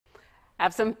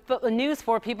Have some news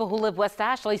for people who live West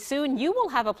Ashley. Soon you will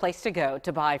have a place to go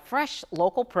to buy fresh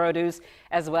local produce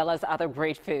as well as other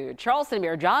great food. Charleston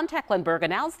Mayor John Tecklenburg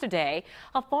announced today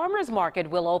a farmers market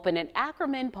will open in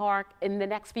Ackerman Park in the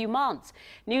next few months.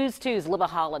 News 2's Libba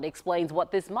Holland explains what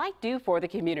this might do for the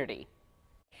community.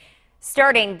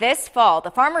 Starting this fall, the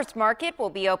farmers market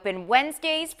will be open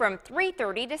Wednesdays from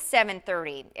 3:30 to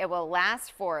 7:30. It will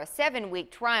last for a 7-week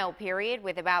trial period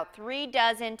with about 3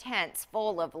 dozen tents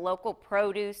full of local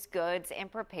produce, goods,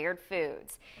 and prepared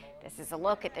foods. This is a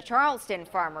look at the Charleston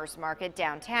Farmers Market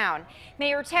downtown.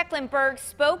 Mayor Tecklenburg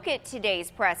spoke at today's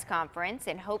press conference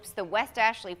and hopes the West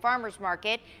Ashley Farmers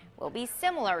Market will be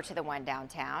similar to the one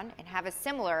downtown and have a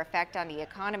similar effect on the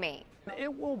economy.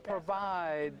 It will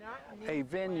provide a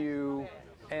venue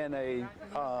and a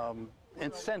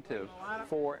incentive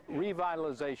for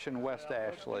revitalization West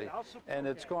Ashley, and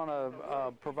it's going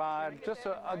to provide just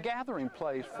a gathering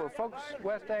place for folks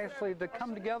West Ashley to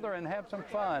come together and have some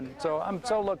fun. So I'm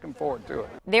so looking forward to it.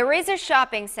 There is a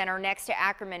shopping center next to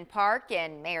Ackerman Park,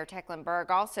 and Mayor Tecklenburg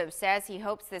also says he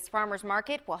hopes this farmers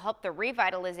market will help the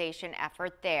revitalization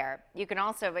effort there. You can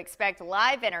also expect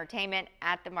live entertainment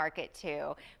at the market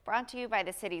too, brought to you by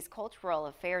the city's Cultural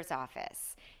Affairs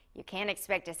Office. You can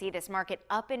expect to see this market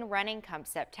up and running come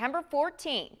September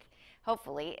 14th.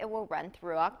 Hopefully, it will run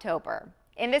through October.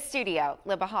 In the studio,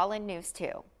 Libba Holland, News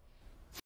 2.